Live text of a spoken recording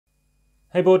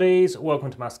Hey buddies, welcome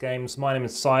to AmassGames. My name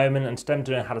is Simon and today I'm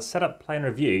doing how to set up, play and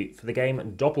review for the game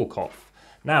Doppelkopf.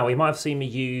 Now, you might have seen me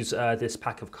use this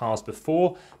pack of cards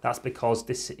before. That's because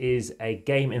this is a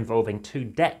game involving two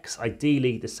decks,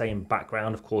 ideally the same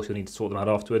background. Of course, you'll need to sort them out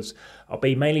afterwards. I'll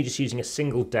be mainly just using a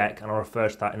single deck and I'll refer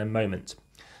to that in a moment.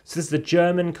 So this is the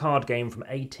German card game from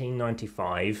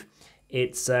 1895.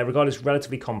 It's regarded as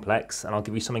relatively complex and I'll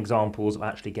give you some examples of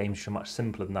actually games which are much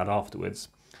simpler than that afterwards.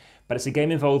 But it's a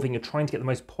game involving you're trying to get the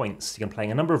most points. You're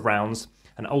playing a number of rounds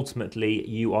and ultimately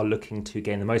you are looking to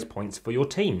gain the most points for your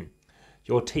team.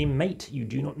 Your teammate you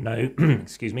do not know,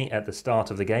 excuse me, at the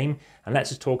start of the game. And let's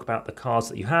just talk about the cards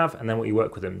that you have and then what you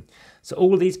work with them. So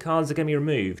all of these cards are going to be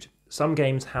removed. Some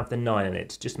games have the 9 in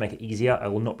it. Just to make it easier, I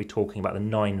will not be talking about the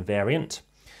 9 variant.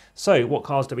 So what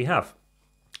cards do we have?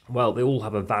 Well, they all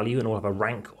have a value and all have a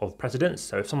rank of precedence.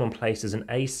 So if someone places an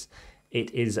ace, it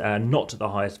is not the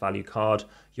highest value card.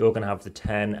 You're going to have the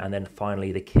 10 and then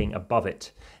finally the king above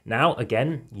it. Now,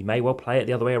 again, you may well play it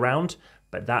the other way around,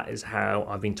 but that is how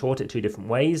I've been taught it 2 different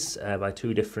ways by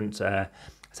 2 different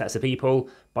sets of people.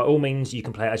 By all means, you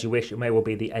can play it as you wish. It may well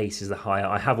be the ace is the higher.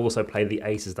 I have also played the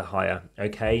ace is the higher,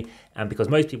 okay? And because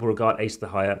most people regard ace as the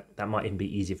higher, that might even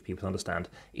be easier for people to understand.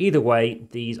 Either way,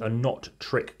 these are not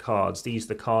trick cards. These are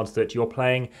the cards that you're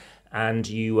playing and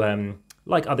you...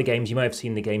 like other games, you may have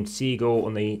seen the game SPIEL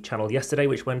on the channel yesterday,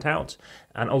 which went out.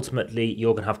 And ultimately,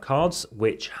 you're going to have cards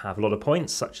which have a lot of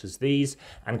points, such as these,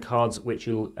 and cards which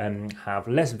you'll have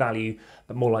less value,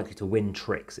 but more likely to win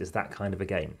tricks. Is that kind of a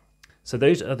game. So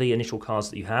those are the initial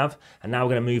cards that you have. And now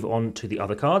we're going to move on to the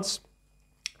other cards.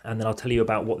 And then I'll tell you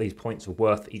about what these points are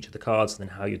worth for each of the cards, and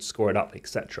then how you'd score it up,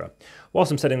 etc.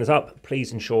 Whilst I'm setting this up,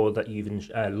 please ensure that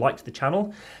you've liked the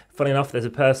channel. Funny enough, there's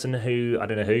a person who, I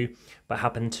don't know who, but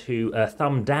happened to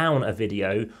thumb down a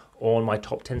video on my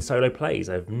top 10 solo plays.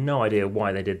 I have no idea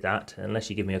why they did that,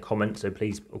 unless you give me a comment. So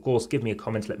please, of course, give me a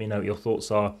comment, let me know what your thoughts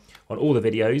are on all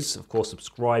the videos. Of course,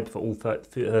 subscribe for all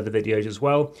further videos as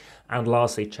well. And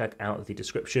lastly, check out the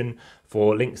description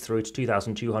for links through to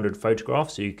 2,200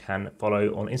 photographs so you can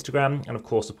follow on Instagram and, of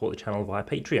course, support the channel via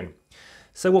Patreon.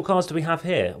 So what cards do we have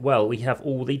here? Well, we have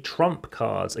all the trump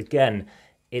cards. Again,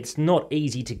 it's not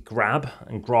easy to grab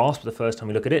and grasp the first time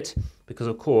you look at it because,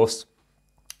 of course,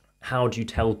 how do you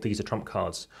tell these are trump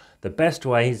cards? The best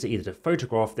way is either to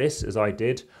photograph this, as I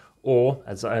did, or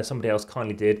as somebody else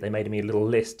kindly did, they made me a little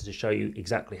list to show you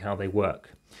exactly how they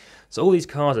work. So all these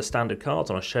cards are standard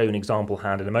cards, and I'll show you an example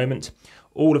hand in a moment.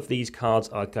 All of these cards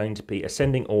are going to be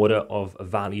ascending order of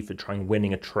value for trying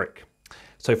winning a trick.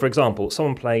 So for example,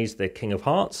 someone plays the King of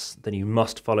Hearts, then you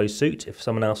must follow suit. If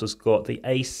someone else has got the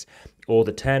Ace or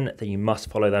the 10, then you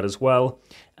must follow that as well.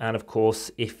 And of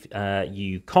course, if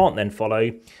you can't then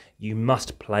follow, you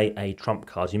must play a trump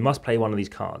card. You must play one of these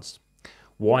cards.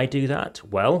 Why do that?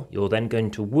 Well, you're then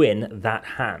going to win that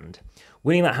hand.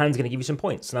 Winning that hand is going to give you some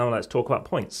points. Now let's talk about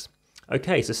points.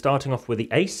 Okay, so starting off with the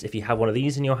ace, if you have one of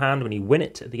these in your hand, when you win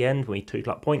it at the end, when you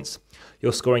total up points,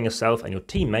 you're scoring yourself and your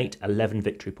teammate 11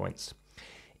 victory points.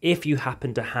 If you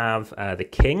happen to have the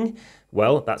king,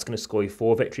 well, that's going to score you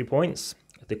 4 victory points.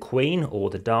 The queen or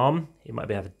the dame, it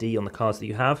might have a D on the cards that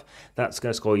you have, that's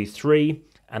going to score you 3.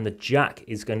 And the jack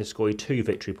is going to score you 2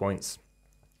 victory points.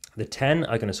 The 10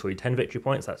 are going to score you 10 victory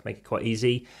points. That's make it quite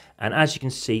easy. And as you can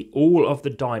see, all of the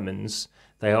diamonds,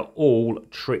 they are all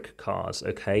trick cards.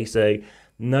 Okay, so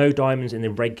no diamonds in the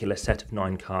regular set of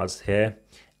 9 cards here.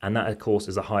 And that, of course,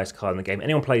 is the highest card in the game.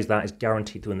 Anyone plays that is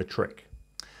guaranteed to win the trick.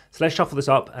 So let's shuffle this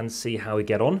up and see how we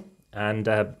get on. And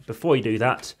before you do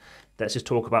that, let's just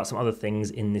talk about some other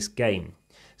things in this game.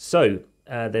 So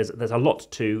there's a lot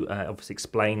to obviously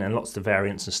explain and lots of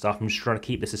variants and stuff. I'm just trying to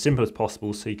keep this as simple as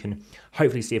possible so you can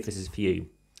hopefully see if this is for you.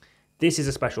 This is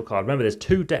a special card. Remember, there's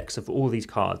 2 decks of all these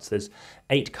cards. There's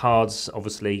 8 cards,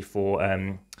 obviously, for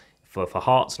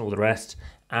hearts and all the rest.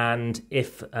 And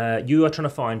if you are trying to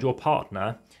find your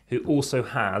partner who also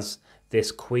has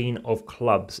this Queen of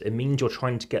Clubs, it means you're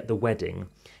trying to get the wedding.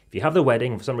 If you have the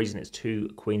wedding, for some reason it's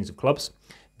 2 Queens of Clubs,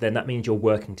 then that means you're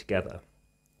working together.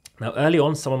 Now, early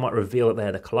on, someone might reveal that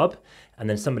they're the club, and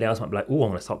then somebody else might be like, oh, I'm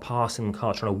going to start passing them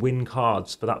cards, trying to win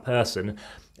cards for that person, and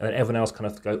then everyone else kind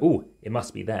of go, oh, it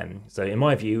must be them. So in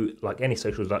my view, like any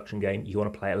social deduction game, you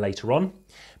want to play it later on.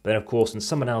 But then, of course, when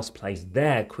someone else plays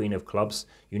their Queen of Clubs,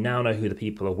 you now know who the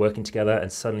people are working together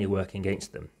and suddenly working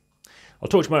against them. I'll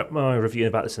talk to my review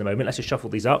about this in a moment. Let's just shuffle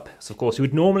these up. So, of course, you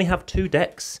would normally have 2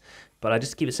 decks, but I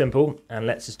just keep it simple, and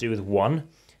let's just do with 1.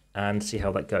 And see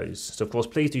how that goes. So, of course,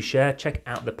 please do share. Check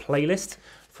out the playlist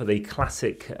for the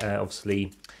classic,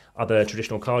 obviously, other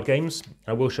traditional card games.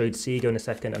 I will show you Seago in a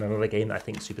second and another game that I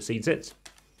think supersedes it.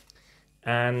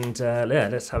 And yeah,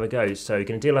 let's have a go. So you're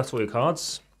going to deal out all your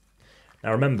cards.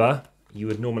 Now remember, you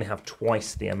would normally have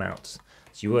twice the amount.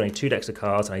 So you will need 2 decks of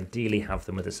cards, and ideally have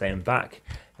them with the same back.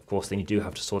 Of course, then you do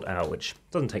have to sort out, which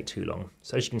doesn't take too long.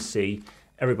 So as you can see,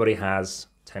 everybody has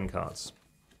 10 cards.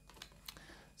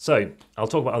 So I'll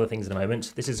talk about other things in a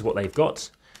moment. This is what they've got.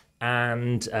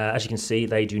 And as you can see,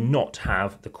 they do not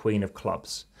have the Queen of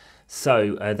Clubs.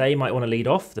 So they might want to lead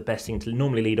off. The best thing to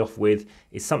normally lead off with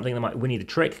is something that might win you the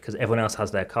trick, because everyone else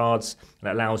has their cards, and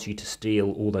it allows you to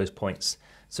steal all those points.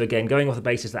 So again, going off the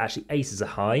basis that actually aces are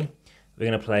high, we're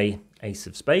going to play Ace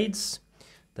of Spades.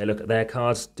 They look at their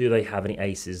cards. Do they have any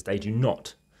aces? They do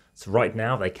not. So right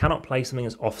now, they cannot play something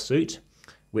that's offsuit,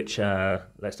 which,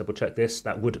 let's double check this.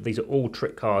 These are all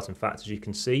trick cards, in fact, as you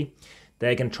can see.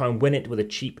 They're going to try and win it with a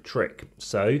cheap trick.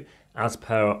 So, as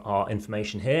per our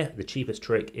information here, the cheapest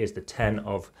trick is the 10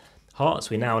 of hearts.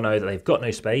 We now know that they've got no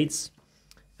spades,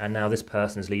 and now this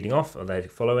person is leading off, or they're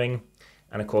following.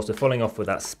 And of course, they're following off with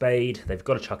that spade. They've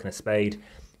got a chuck and a spade.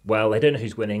 Well, they don't know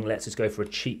who's winning. Let's just go for a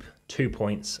cheap 2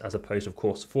 points, as opposed to, of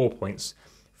course, 4 points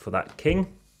for that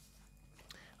king.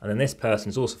 And then this person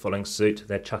is also following suit.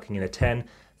 They're chucking in a 10.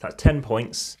 That's 10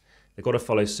 points. They've got to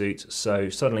follow suit, so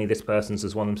suddenly this person's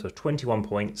has won themselves 21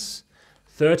 points,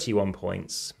 31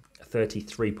 points,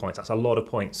 33 points. That's a lot of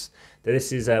points.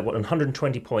 This is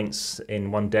 120 points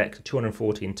in one deck,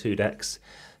 240 in 2 decks,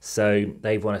 so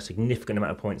they've won a significant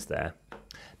amount of points there.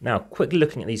 Now, quickly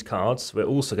looking at these cards, we're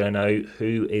also going to know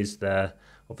who is the,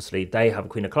 obviously they have a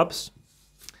Queen of Clubs,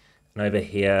 and over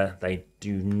here they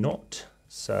do not,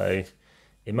 so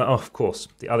it might, oh, of course,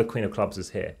 the other Queen of Clubs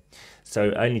is here.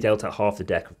 So only dealt out half the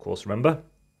deck, of course, remember,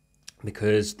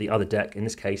 because the other deck in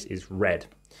this case is red.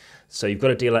 So you've got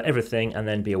to deal out everything and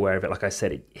then be aware of it. Like I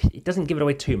said, it doesn't give it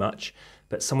away too much,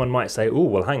 but someone might say, oh,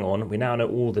 well, hang on, we now know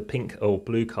all the pink or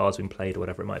blue cards been played or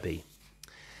whatever it might be.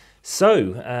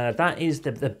 So that is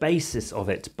the basis of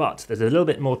it, but there's a little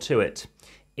bit more to it.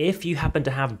 If you happen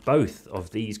to have both of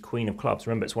these Queen of Clubs,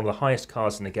 remember it's one of the highest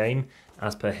cards in the game,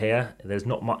 as per here, there's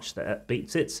not much that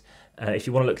beats it. If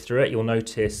you want to look through it, you'll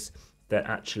notice that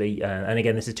actually, and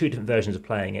again, this is 2 different versions of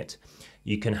playing it.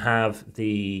 You can have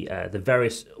the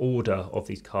various order of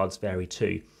these cards vary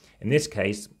too. In this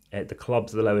case, the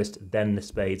clubs are the lowest, then the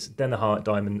spades, then the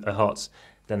hearts,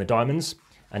 then the diamonds.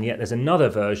 And yet there's another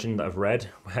version that I've read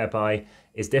whereby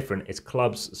it's different. It's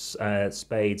clubs,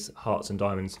 spades, hearts, and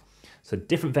diamonds. So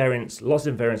different variants, lots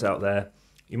of different variants out there.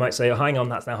 You might say, oh, hang on,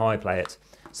 that's not how I play it.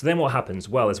 So then what happens?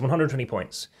 Well, there's 120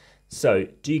 points. So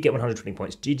do you get 120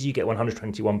 points? Did you get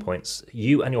 121 points?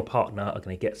 You and your partner are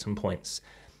going to get some points.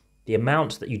 The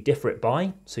amount that you differ it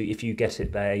by, so if you get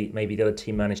it by, maybe the other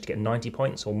team managed to get 90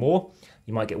 points or more,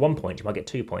 you might get 1 point, you might get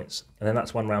 2 points, and then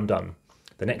that's one round done.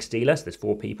 The next dealer, so there's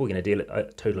 4 people, you're going to deal it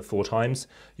a total of 4 times.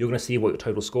 You're going to see what your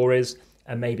total score is,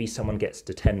 and maybe someone gets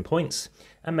to 10 points,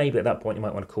 and maybe at that point you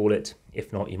might want to call it.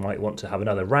 If not, you might want to have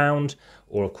another round,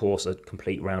 or of course a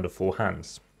complete round of 4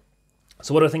 hands.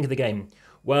 So what do I think of the game?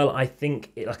 Well, I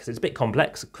think, like I said, it's a bit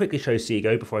complex. I'll quickly show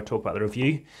Seagull before I talk about the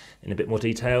review in a bit more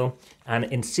detail. And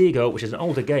in Seagull, which is an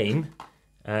older game,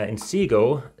 in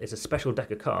Seagull, it's a special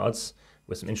deck of cards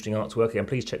with some interesting artwork. And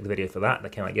please check the video for that.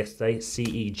 That came out yesterday,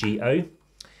 CEGO.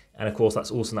 And of course,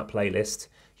 that's also in that playlist.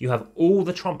 You have all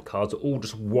the trump cards, all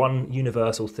just one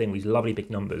universal thing with these lovely big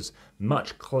numbers.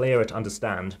 Much clearer to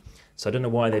understand. So I don't know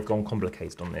why they've gone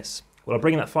complicated on this. Well, I'll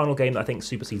bring in that final game that I think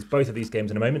supersedes both of these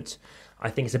games in a moment. I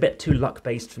think it's a bit too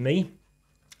luck-based for me.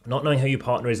 Not knowing who your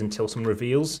partner is until someone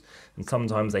reveals. And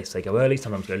sometimes they say go early,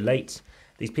 sometimes go late.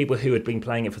 These people who had been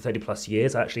playing it for 30 plus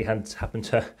years actually happened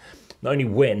to not only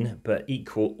win, but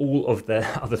equal all of the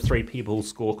other 3 people's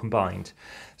score combined.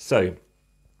 So,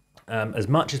 as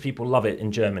much as people love it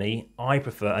in Germany, I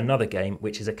prefer another game,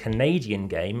 which is a Canadian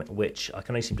game, which I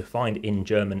can only seem to find in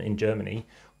Germany,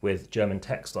 with German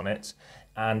text on it.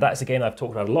 And that's a game I've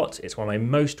talked about a lot. It's one of my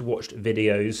most watched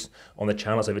videos on the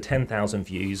channel. It's over 10,000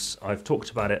 views. I've talked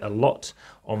about it a lot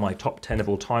on my top 10 of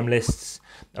all time lists.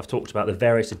 I've talked about the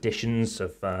various editions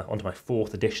of onto my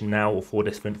 4th edition now, or 4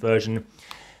 different version.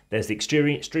 There's the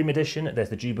Extreme Edition, there's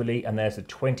the Jubilee, and there's the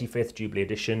 25th Jubilee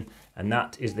Edition, and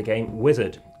that is the game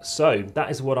Wizard. So that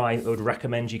is what I would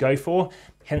recommend you go for.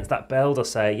 Hence that build, I'll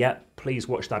say, yeah, please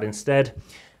watch that instead.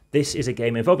 This is a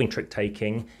game involving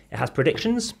trick-taking. It has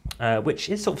predictions, which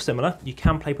is sort of similar. You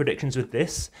can play predictions with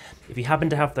this. If you happen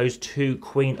to have those 2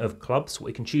 Queen of Clubs, what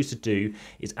you can choose to do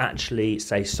is actually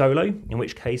say solo, in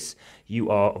which case you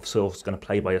are, of course, going to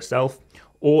play by yourself.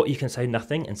 Or you can say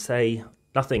nothing and say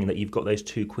nothing that you've got those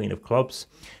 2 Queen of Clubs.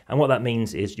 And what that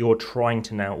means is you're trying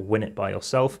to now win it by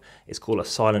yourself. It's called a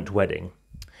silent wedding.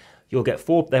 You'll get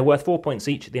they're worth 4 points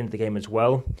each at the end of the game as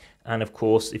well. And of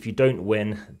course, if you don't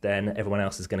win, then everyone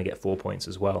else is going to get 4 points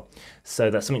as well. So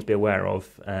that's something to be aware of.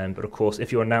 But of course,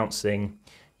 if you're announcing,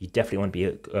 you definitely want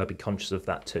to be conscious of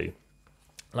that too.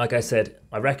 Like I said,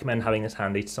 I recommend having this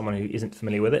handy to someone who isn't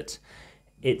familiar with it.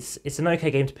 It's an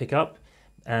okay game to pick up,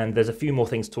 and there's a few more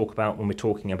things to talk about when we're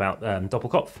talking about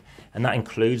Doppelkopf, and that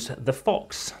includes the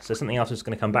fox. So something else is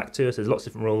going to come back to us. There's lots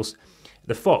of different rules.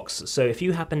 The fox. So if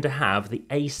you happen to have the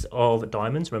ace of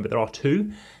diamonds, remember there are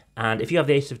 2, and if you have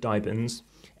the ace of diamonds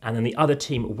and then the other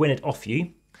team win it off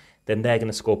you, then they're going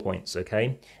to score points,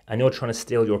 okay? And you're trying to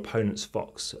steal your opponent's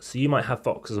fox. So you might have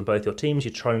foxes on both your teams.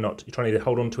 You're trying to either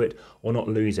hold on to it or not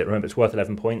lose it. Remember, it's worth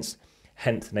 11 points,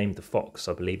 hence the name of the fox,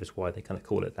 I believe is why they kind of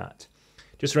call it that.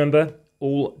 Just remember,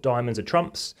 all diamonds are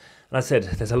trumps. And as I said,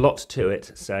 there's a lot to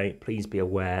it, so please be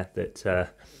aware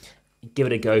that give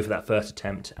it a go for that first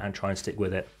attempt and try and stick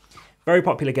with it. Very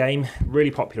popular game,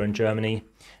 really popular in Germany.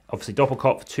 Obviously,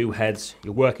 Doppelkopf, 2 heads.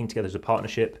 You're working together as a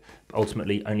partnership, but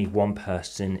ultimately only one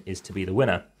person is to be the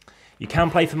winner. You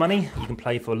can play for money. You can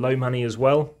play for low money as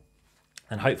well.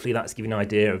 And hopefully that's giving you an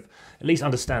idea of at least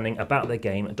understanding about the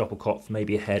game Doppelkopf,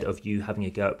 maybe ahead of you having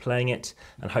a go at playing it.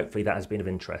 And hopefully that has been of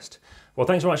interest. Well,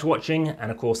 thanks very much for watching.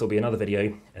 And of course, there'll be another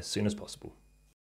video as soon as possible.